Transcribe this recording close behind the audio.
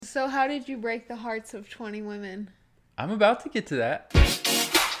So how did you break the hearts of 20 women? I'm about to get to that.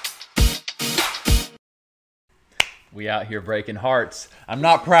 We out here breaking hearts. I'm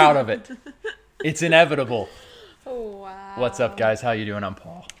not proud of it. It's inevitable. Oh, wow. What's up, guys? How you doing? I'm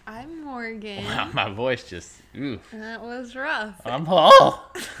Paul. I'm Morgan. Wow, my voice just, ooh. That was rough. I'm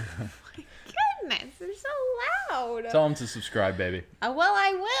Paul. Goodness, they're so loud. Tell them to subscribe, baby. Well,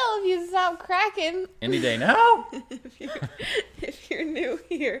 I will if you stop cracking. Any day now. If you're new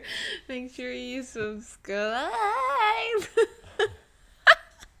here, make sure you subscribe.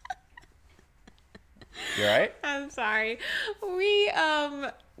 You all right? I'm sorry. We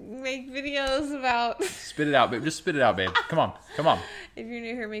make videos about. Spit it out, babe. Just spit it out, babe. Come on. Come on. If you're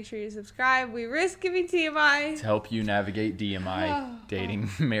new here, make sure you subscribe. We risk giving TMI. To help you navigate DMI, dating,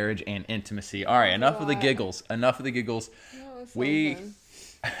 marriage, and intimacy. All right, enough of the giggles. Enough of the giggles. We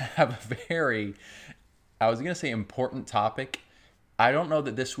have a very, I was going to say important topic. I don't know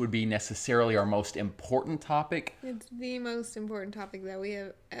that this would be necessarily our most important topic. It's the most important topic that we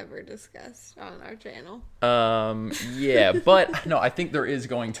have ever discussed on our channel. Yeah, but no, I think there is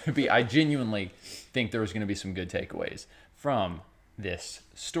going to be, I genuinely think there's going to be some good takeaways from this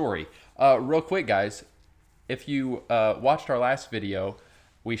story. Real quick, guys, if you watched our last video,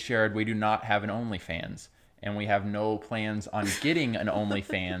 we shared we do not have an OnlyFans. And we have no plans on getting an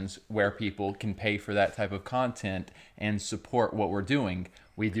OnlyFans where people can pay for that type of content and support what we're doing.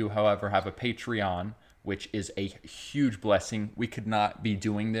 We do, however, have a Patreon, which is a huge blessing. We could not be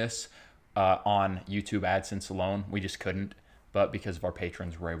doing this on YouTube AdSense alone. We just couldn't. But because of our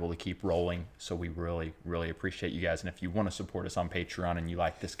patrons, we're able to keep rolling. So we really, really appreciate you guys. And if you want to support us on Patreon and you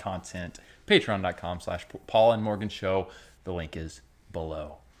like this content, patreon.com/Paul and Morgan Show. The link is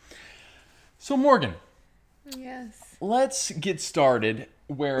below. So Morgan. Yes. Let's get started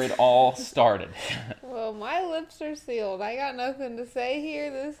where it all started. Well, my lips are sealed. I got nothing to say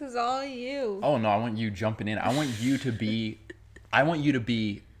here. This is all you. Oh no, I want you jumping in. I want you to be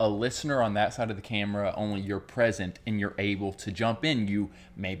a listener on that side of the camera, only you're present and you're able to jump in. You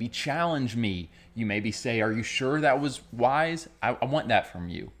maybe challenge me. You maybe say, "Are you sure that was wise?" I want that from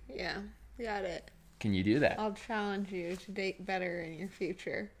you. Yeah, got it. Can you do that? I'll challenge you to date better in your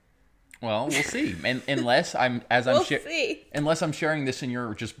future. Well, we'll see. And unless I'm sharing this and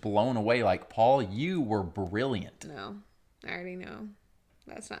you're just blown away like, Paul, you were brilliant. No, I already know.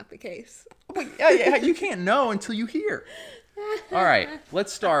 That's not the case. Yeah, you can't know until you hear. All right,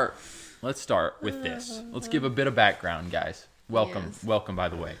 let's start with this. Let's give a bit of background, guys. Welcome, Yes. Welcome, by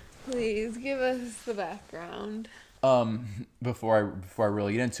the way. Please give us the background. Before I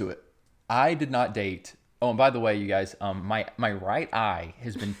really get into it, I did not date. Oh, and by the way, you guys, my right eye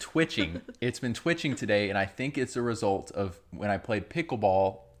has been twitching. It's been twitching today, and I think it's a result of when I played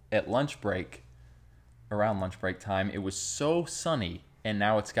pickleball at lunch break, around lunch break time. It was so sunny, and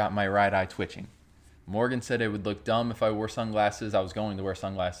now it's got my right eye twitching. Morgan said it would look dumb if I wore sunglasses. I was going to wear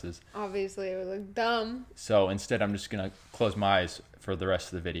sunglasses. Obviously, it would look dumb. So instead, I'm just going to close my eyes for the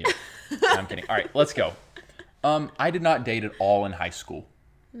rest of the video. I'm kidding. All right, let's go. I did not date at all in high school.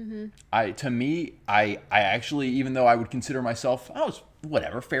 Mm-hmm. I actually, even though I would consider myself, I was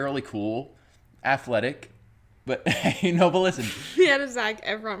fairly cool, athletic, but but listen. He had a Zac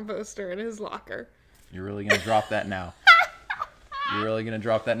Efron poster in his locker. You're really gonna drop that now. You're really gonna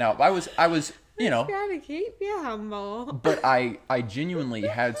drop that now. I was, Gotta keep you humble. But I genuinely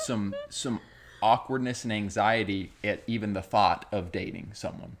had some awkwardness and anxiety at even the thought of dating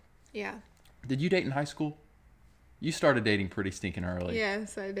someone. Yeah. Did you date in high school? You started dating pretty stinking early.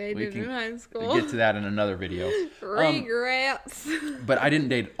 Yes, I dated in high school. We'll get to that in another video. Regrets. But I didn't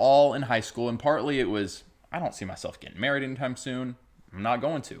date at all in high school, and partly it was, I don't see myself getting married anytime soon. I'm not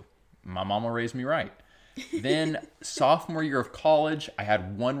going to. My mama raised me right. Then sophomore year of college, I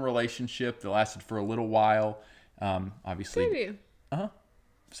had one relationship that lasted for a little while. Obviously. Did you? Uh-huh.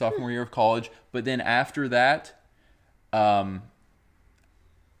 Sophomore year of college. But then after that,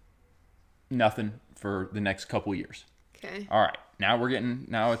 nothing for the next couple years. Okay. All right. Now we're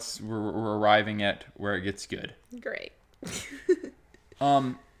arriving at where it gets good. Great.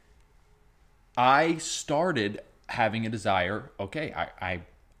 I started having a desire. Okay,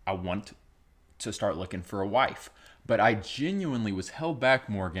 I want to start looking for a wife, but I genuinely was held back,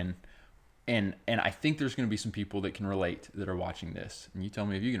 Morgan, and I think there's going to be some people that can relate that are watching this, and you tell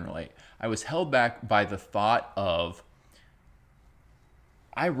me if you can relate. I was held back by the thought of,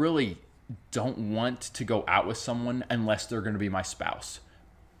 I really don't want to go out with someone unless they're going to be my spouse.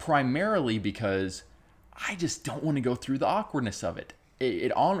 Primarily because I just don't want to go through the awkwardness of it.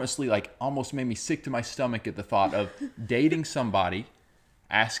 It honestly almost made me sick to my stomach at the thought of dating somebody,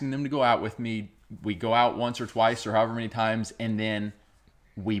 asking them to go out with me. We go out once or twice or however many times, and then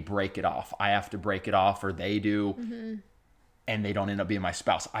we break it off. I have to break it off, or they do, and they don't end up being my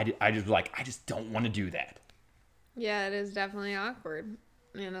spouse. I just don't want to do that. Yeah, it is definitely awkward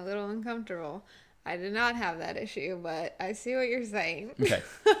and a little uncomfortable. I did not have that issue, but I see what you're saying. Okay.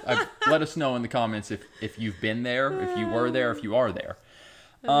 Let us know in the comments if you've been there, if you were there, if you are there.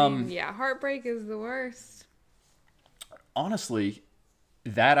 I mean, yeah, heartbreak is the worst. Honestly,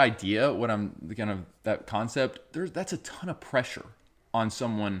 that idea, that concept, that's a ton of pressure on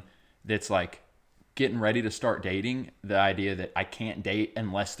someone that's like getting ready to start dating. The idea that I can't date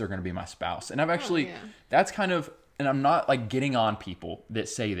unless they're going to be my spouse. And I've actually, that's kind of, and I'm not like getting on people that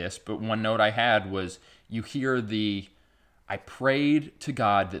say this, but one note I had was, you hear I prayed to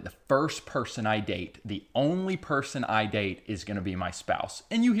God that the first person I date, the only person I date, is going to be my spouse.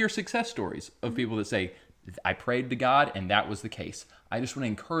 And you hear success stories of people that say, I prayed to God and that was the case. I just want to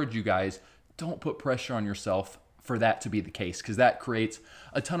encourage you guys, don't put pressure on yourself for that to be the case, because that creates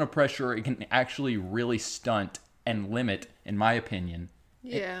a ton of pressure. It can actually really stunt and limit, in my opinion,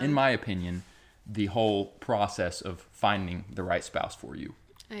 the whole process of finding the right spouse for you.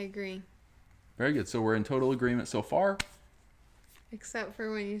 I agree. Very good. So we're in total agreement so far. Except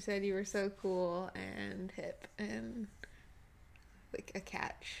for when you said you were so cool and hip and like a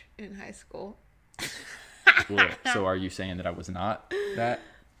catch in high school. So are you saying that I was not that?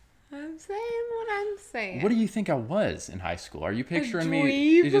 I'm saying what I'm saying. What do you think I was in high school? Are you picturing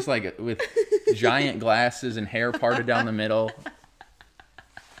me dweeb? just like with giant glasses and hair parted down the middle?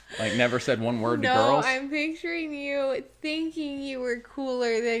 Like never said one word to girls? No, I'm picturing you thinking you were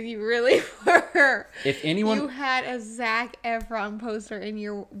cooler than you really were. If anyone... You had a Zac Efron poster in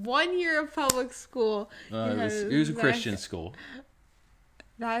your 1 year of public school. It was a Christian school.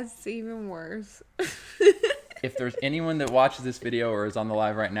 That's even worse. If there's anyone that watches this video or is on the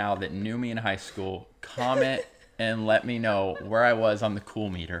live right now that knew me in high school, comment and let me know where I was on the cool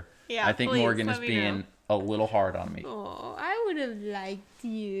meter. Yeah, I think please, Morgan is being a little hard on me. Oh, I would have liked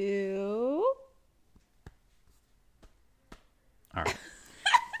you. All right.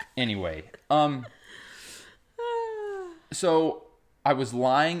 Anyway, so I was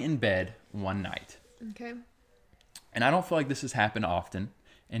lying in bed one night. Okay. And I don't feel like this has happened often.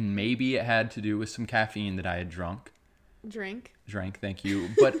 And maybe it had to do with some caffeine that I had drank, thank you.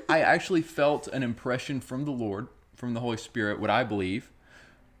 But I actually felt an impression from the Lord, from the Holy Spirit, what I believe,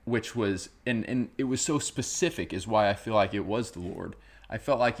 which was, and it was so specific is why I feel like it was the Lord. I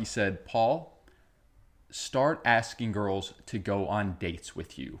felt like he said, Paul, start asking girls to go on dates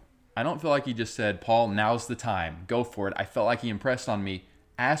with you. I don't feel like he just said, Paul, now's the time, go for it. I felt like he impressed on me,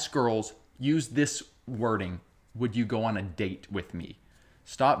 ask girls, use this wording, would you go on a date with me?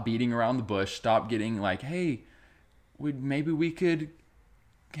 Stop beating around the bush. Stop getting like, hey, maybe we could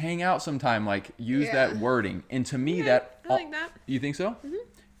hang out sometime. Like, use that wording. And to me, I like that. You think so? Mm-hmm.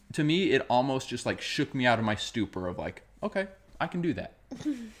 To me, it almost just like shook me out of my stupor of like, okay, I can do that.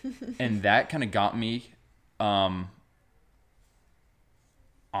 And that kind of got me on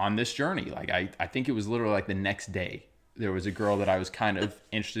this journey. Like, I think it was literally like the next day. There was a girl that I was kind of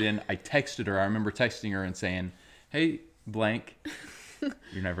interested in. I texted her. I remember texting her and saying, hey, blank.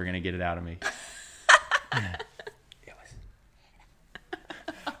 You're never going to get it out of me.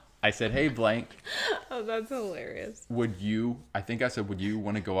 I said, hey, blank. Oh, that's hilarious. Would you want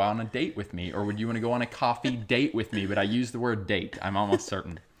to go out on a date with me? Or would you want to go on a coffee date with me? But I used the word date. I'm almost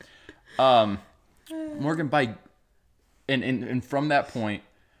certain. Morgan, and from that point,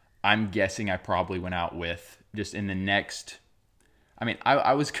 I'm guessing I probably went out with, just in the next... I mean,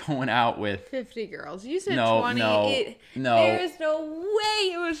 I was going out with 50 girls. You said no, 20. No. There's no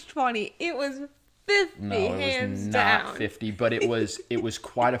way it was 20. It was 50, no, it hands was down. not 50, but it was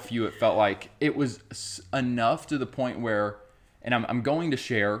quite a few. It felt like it was enough to the point where, and I'm going to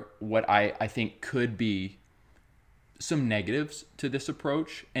share what I think could be some negatives to this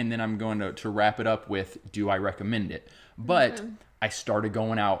approach, and then I'm going to wrap it up with, do I recommend it? But I started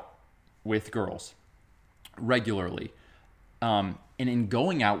going out with girls regularly. And in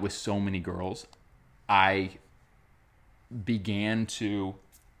going out with so many girls, I began to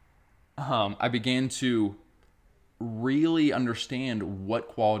really understand what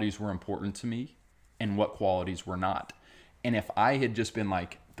qualities were important to me and what qualities were not. And if I had just been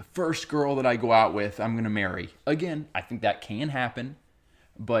like, the first girl that I go out with, I'm going to marry. Again, I think that can happen.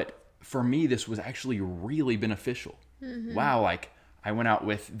 But for me, this was actually really beneficial. Mm-hmm. Wow, like I went out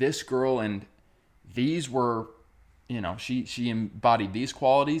with this girl and these were... she embodied these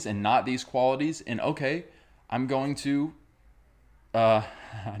qualities and not these qualities. And okay, I'm going to, I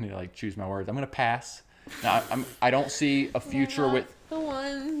need to like choose my words. I'm going to pass. Now, I don't see a future with the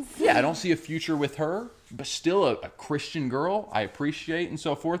ones. Yeah, yeah, I don't see a future with her, but still a Christian girl I appreciate and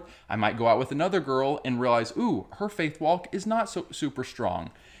so forth. I might go out with another girl and realize, ooh, her faith walk is not so super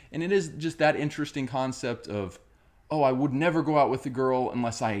strong. And it is just that interesting concept of, oh, I would never go out with a girl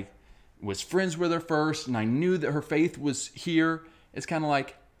unless I was friends with her first and I knew that her faith was here. It's kind of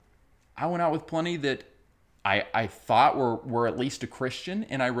like, I went out with plenty that I thought were at least a Christian,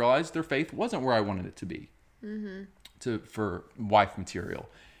 and I realized their faith wasn't where I wanted it to be. For wife material.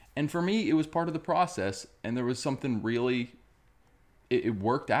 And for me, it was part of the process, and there was something really, it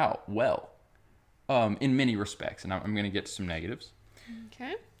worked out well in many respects, and I'm going to get to some negatives.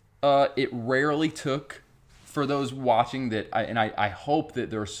 Okay. It rarely took, for those watching that, I hope that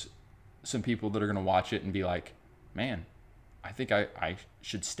there's some people that are going to watch it and be like, man, I think I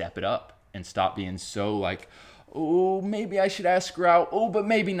should step it up and stop being so like, oh, maybe I should ask her out, oh, but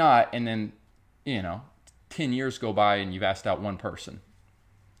maybe not. And then, 10 years go by and you've asked out one person.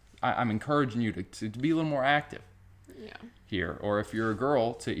 I'm encouraging you to be a little more active here. Or if you're a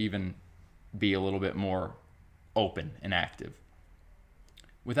girl, to even be a little bit more open and active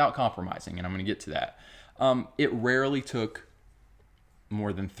without compromising. And I'm going to get to that. It rarely took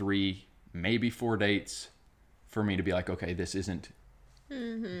more than 3, maybe 4 dates for me to be like, okay, this isn't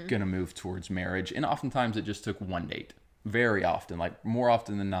going to move towards marriage. And oftentimes it just took 1 date. Very often, like more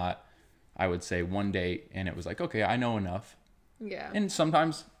often than not, I would say 1 date, and it was like, okay, I know enough. Yeah. And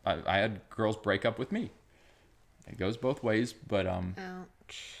sometimes I had girls break up with me. It goes both ways, but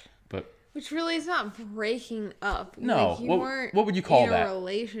Ouch. But which really is not breaking up. No. Like, you what weren't would you call in that? A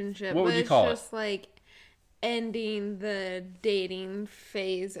relationship. What would but you call it? It's just like ending the dating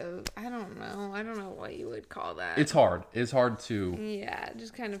phase of, I don't know what you would call that. It's hard. It's hard to Yeah,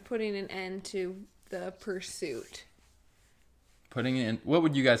 just kind of putting an end to the pursuit. putting it in. What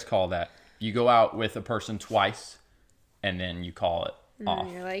would you guys call that? You go out with a person twice, and then you call it off.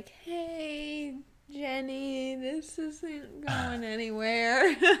 And you're like, hey, Jenny, this isn't going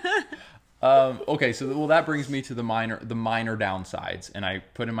anywhere. Okay, so that brings me to the minor downsides, and I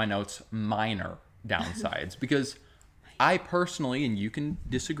put in my notes minor downsides because I personally, and you can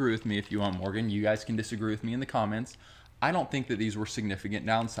disagree with me if you want, Morgan. You guys can disagree with me in the comments. I don't think that these were significant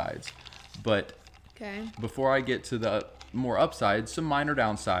downsides, but Okay. before I get to the more upsides, some minor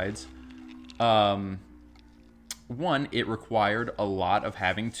downsides. One, it required a lot of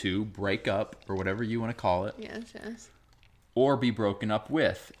having to break up, or whatever you want to call it, Yes. or be broken up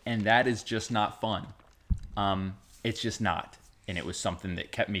with. And that is just not fun. It's just not. And it was something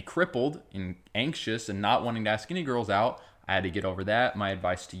that kept me crippled and anxious and not wanting to ask any girls out. I had to get over that. My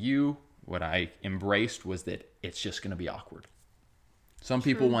advice to you, what I embraced, was that it's just going to be awkward. Some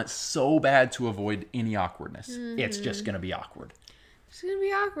people want so bad to avoid any awkwardness. It's just going to be awkward. It's going to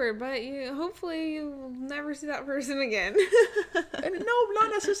be awkward, but hopefully you'll never see that person again. And no,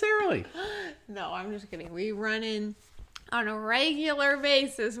 not necessarily. No, I'm just kidding. We run in on a regular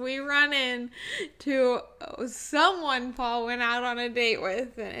basis. We run in to someone Paul went out on a date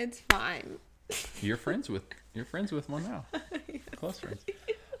with, and it's fine. You're friends with one now. Close friends.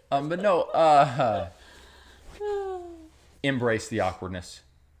 But no, embrace the awkwardness.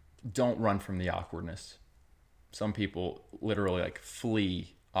 Don't run from the awkwardness. Some people literally like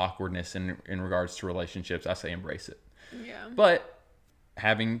flee awkwardness in regards to relationships. I say embrace it. Yeah. But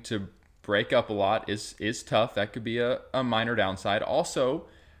having to break up a lot is tough. That could be a minor downside. Also,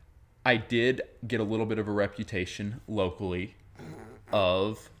 I did get a little bit of a reputation locally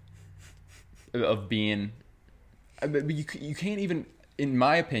of being. You can't even, in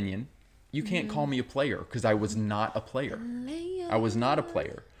my opinion, you can't call me a player because I was not a player. I was not a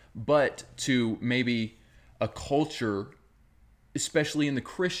player. But to maybe a culture, especially in the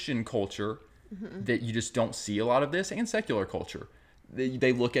Christian culture, that you just don't see a lot of this, and secular culture,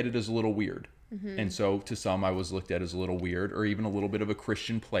 they look at it as a little weird. And so to some, I was looked at as a little weird, or even a little bit of a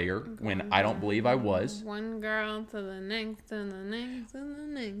Christian player, when I don't believe I was. One girl to the next and the next and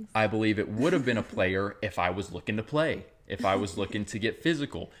the next. I believe it would have been a player if I was looking to play, if I was looking to get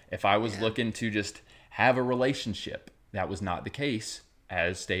physical, if I was looking to just have a relationship. That was not the case.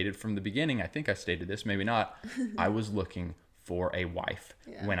 As stated from the beginning, I think I stated this, maybe not. I was looking for a wife.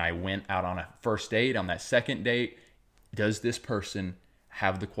 Yeah. When I went out on a first date, on that second date, does this person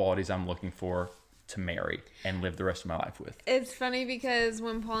have the qualities I'm looking for to marry and live the rest of my life with? It's funny because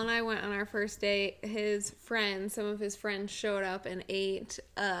when Paul and I went on our first date, some of his friends showed up and ate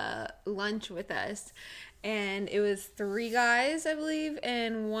lunch with us. And it was 3 guys, I believe,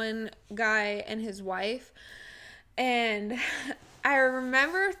 and 1 guy and his wife. And I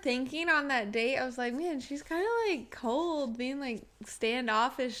remember thinking on that date, I was like, man, she's kind of like cold, being like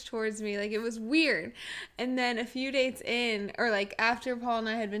standoffish towards me. Like, it was weird. And then a few dates in, or like after Paul and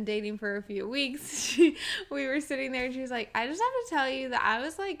I had been dating for a few weeks, we were sitting there and she was like, I just have to tell you that I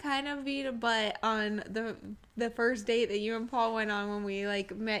was like kind of beat a butt on the first date that you and Paul went on when we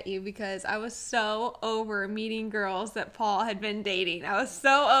like met you, because I was so over meeting girls that Paul had been dating. I was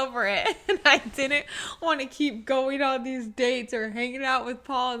so over it, and I didn't want to keep going on these dates or hanging out with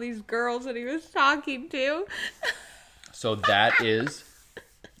Paul and these girls that he was talking to. So that is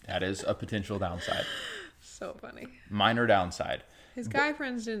a potential downside. So funny. Minor downside. His guy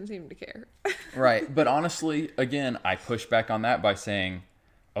friends didn't seem to care. Right. But honestly, again, I push back on that by saying,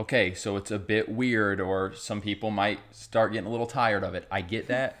 okay, so it's a bit weird, or some people might start getting a little tired of it. I get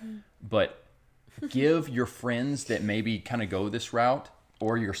that. But give your friends that maybe kind of go this route,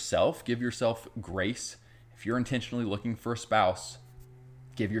 or yourself, give yourself grace. If you're intentionally looking for a spouse,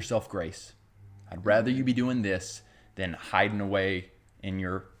 give yourself grace. I'd rather you be doing this than hiding away in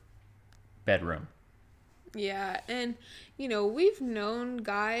your bedroom. Yeah, and we've known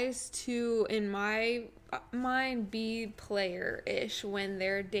guys to, in my mind, be player-ish when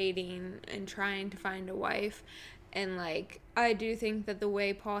they're dating and trying to find a wife. And like, I do think that the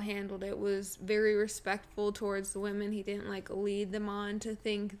way Paul handled it was very respectful towards the women. He didn't like lead them on to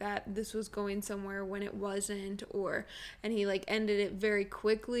think that this was going somewhere when it wasn't, and he like ended it very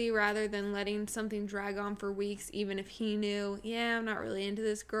quickly rather than letting something drag on for weeks, even if he knew, yeah, I'm not really into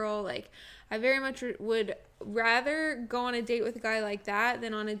this girl. Like, I very much would rather go on a date with a guy like that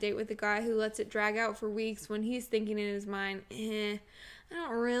than on a date with a guy who lets it drag out for weeks when he's thinking in his mind, I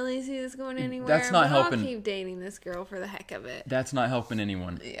don't really see this going anywhere. That's not helping. I'll keep dating this girl for the heck of it. That's not helping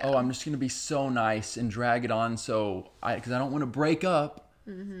anyone. Yeah. Oh, I'm just going to be so nice and drag it on because I don't want to break up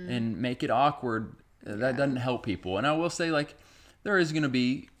and make it awkward. Yeah. That doesn't help people. And I will say, like, there is going to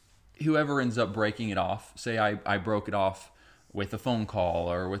be whoever ends up breaking it off. Say I broke it off with a phone call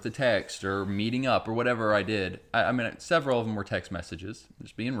or with a text or meeting up or whatever I did. I mean, several of them were text messages,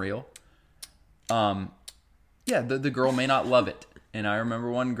 just being real. Yeah, the girl may not love it. And I remember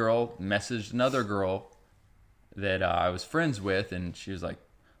one girl messaged another girl that I was friends with, and she was like,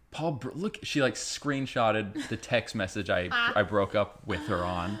 Paul, look, she like screenshotted the text message I broke up with her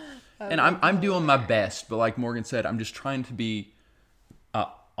on. And I'm doing my best, but like Morgan said, I'm just trying to be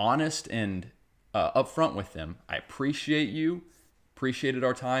honest and upfront with them. I appreciated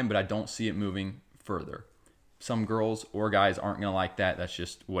our time, but I don't see it moving further. Some girls or guys aren't going to like that. That's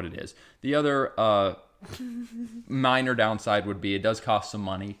just what it is. The other minor downside would be it does cost some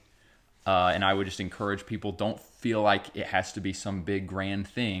money. And I would just encourage people, don't feel like it has to be some big grand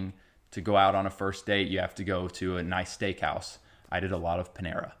thing to go out on a first date. You have to go to a nice steakhouse. I did a lot of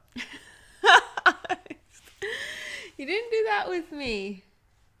Panera. You didn't do that with me.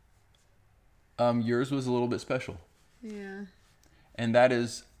 Yours was a little bit special. Yeah. And that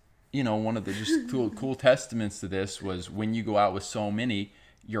is, one of the just cool testaments to this was when you go out with so many,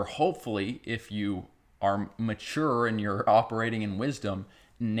 you're hopefully, if you are mature and you're operating in wisdom,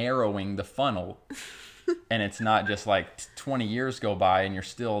 narrowing the funnel. And it's not just like 20 years go by and you're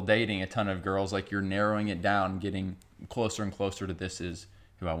still dating a ton of girls. Like, you're narrowing it down, getting closer and closer to this is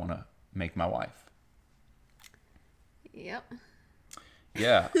who I want to make my wife. Yep.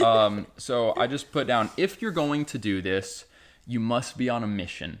 Yeah. So I just put down, if you're going to do this, you must be on a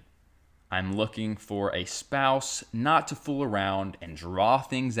mission. I'm looking for a spouse, not to fool around and draw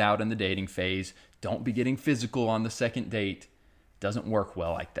things out in the dating phase. Don't be getting physical on the second date. Doesn't work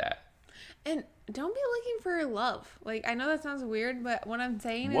well like that. And don't be looking for love. Like, I know that sounds weird, but what I'm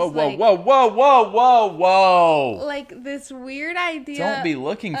saying whoa, is whoa. Like this weird idea. Don't be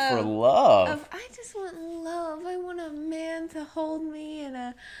looking for love. I just want love. I want a man to hold me and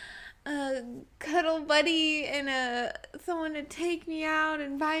a cuddle buddy and someone to take me out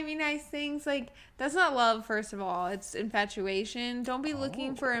and buy me nice things. Like, that's not love, first of all. It's infatuation. Don't be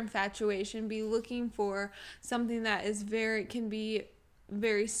looking for infatuation. Be looking for something that is can be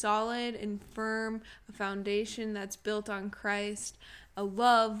very solid and firm, a foundation that's built on Christ, a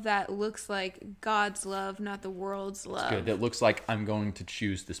love that looks like God's love, not the world's love. That's good. That looks like I'm going to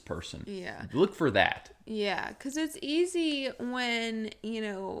choose this person. Yeah. Look for that. Yeah, because it's easy when,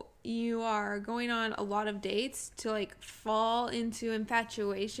 you are going on a lot of dates to like fall into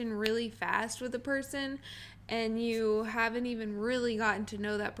infatuation really fast with a person, and you haven't even really gotten to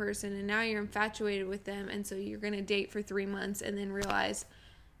know that person, and now you're infatuated with them, and so you're going to date for 3 months and then realize,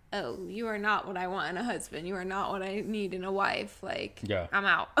 oh, you are not what I want in a husband. You are not what I need in a wife. Like, yeah. I'm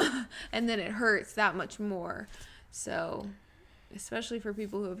out. And then it hurts that much more. So, especially for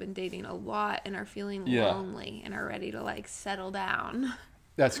people who have been dating a lot and are feeling Yeah. lonely and are ready to like settle down.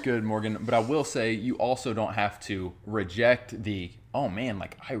 That's good, Morgan. But I will say you also don't have to reject the, oh man,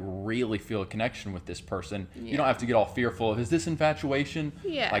 like I really feel a connection with this person. You don't have to get all fearful of, is this infatuation?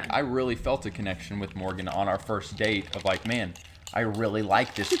 Yeah. Like I really felt a connection with Morgan on our first date of like, man, I really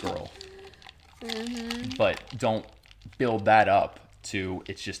like this girl. But don't build that up to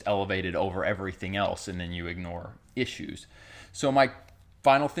it's just elevated over everything else and then you ignore issues. So my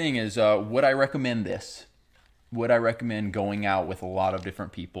final thing is, would I recommend this? Would I recommend going out with a lot of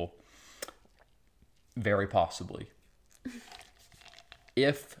different people? Very possibly.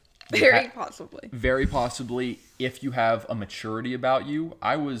 Very possibly, if you have a maturity about you.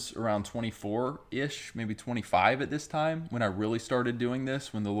 I was around 24-ish, maybe 25 at this time when I really started doing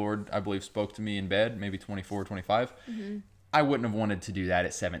this, when the Lord, I believe, spoke to me in bed, maybe 24, 25. I wouldn't have wanted to do that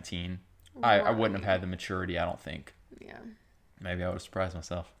at 17. I wouldn't have had the maturity, I don't think. Yeah. Maybe I would have surprised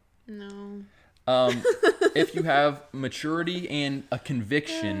myself. No. If you have maturity and a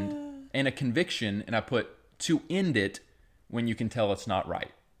conviction, and I put to end it when you can tell it's not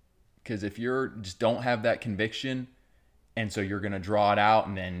right. Because if you're just don't have that conviction, and so you're going to draw it out,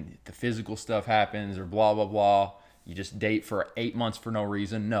 and then the physical stuff happens, or blah, blah, blah, you just date for 8 months for no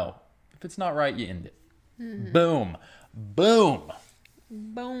reason. No. If it's not right, you end it. Boom. Boom.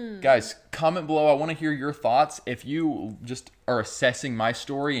 Boom. Guys, comment below. I want to hear your thoughts. If you just are assessing my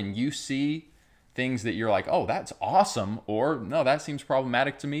story and you see things that you're like, oh, that's awesome, or no, that seems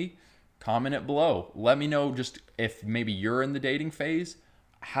problematic to me, comment it below. Let me know just if maybe you're in the dating phase.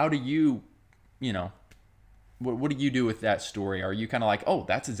 How do you, what do you do with that story? Are you kind of like, oh,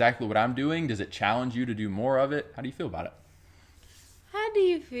 that's exactly what I'm doing? Does it challenge you to do more of it? How do you feel about it? How do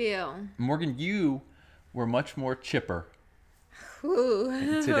you feel? Morgan, you were much more chipper Ooh.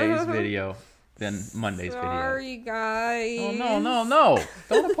 in today's video than Monday's video. Sorry, guys. Oh, no.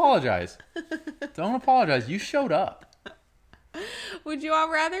 Don't apologize. Don't apologize. You showed up. Would you all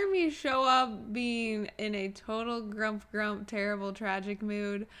rather me show up being in a total grump, terrible, tragic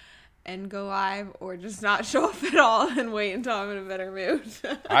mood and go live, or just not show up at all and wait until I'm in a better mood?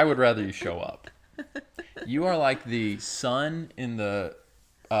 I would rather you show up. You are like the son in the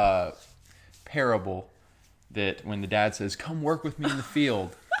parable that when the dad says, come work with me in the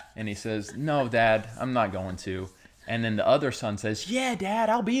field, and he says, no, Dad, I'm not going to. And then the other son says, yeah, Dad,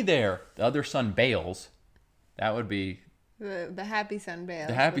 I'll be there. The other son bails. That would be... The happy son bails.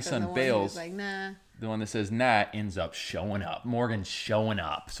 The happy son bails. Like, nah. The one that says nah ends up showing up. Morgan's showing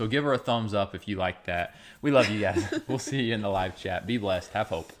up. So give her a thumbs up if you like that. We love you guys. We'll see you in the live chat. Be blessed. Have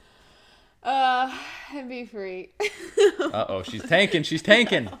hope. And be free. Uh-oh. She's tanking. She's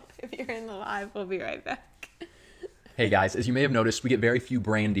tanking. If you're in the live, we'll be right back. Hey guys, as you may have noticed, we get very few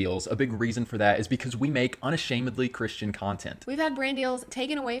brand deals. A big reason for that is because we make unashamedly Christian content. We've had brand deals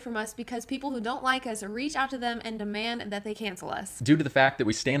taken away from us because people who don't like us reach out to them and demand that they cancel us. Due to the fact that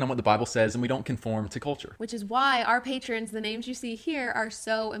we stand on what the Bible says and we don't conform to culture. Which is why our patrons, the names you see here, are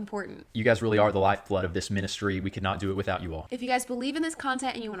so important. You guys really are the lifeblood of this ministry. We could not do it without you all. If you guys believe in this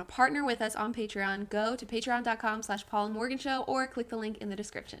content and you want to partner with us on Patreon, go to patreon.com/PaulandMorganShow or click the link in the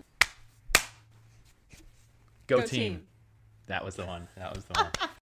description. Go team. That was the one.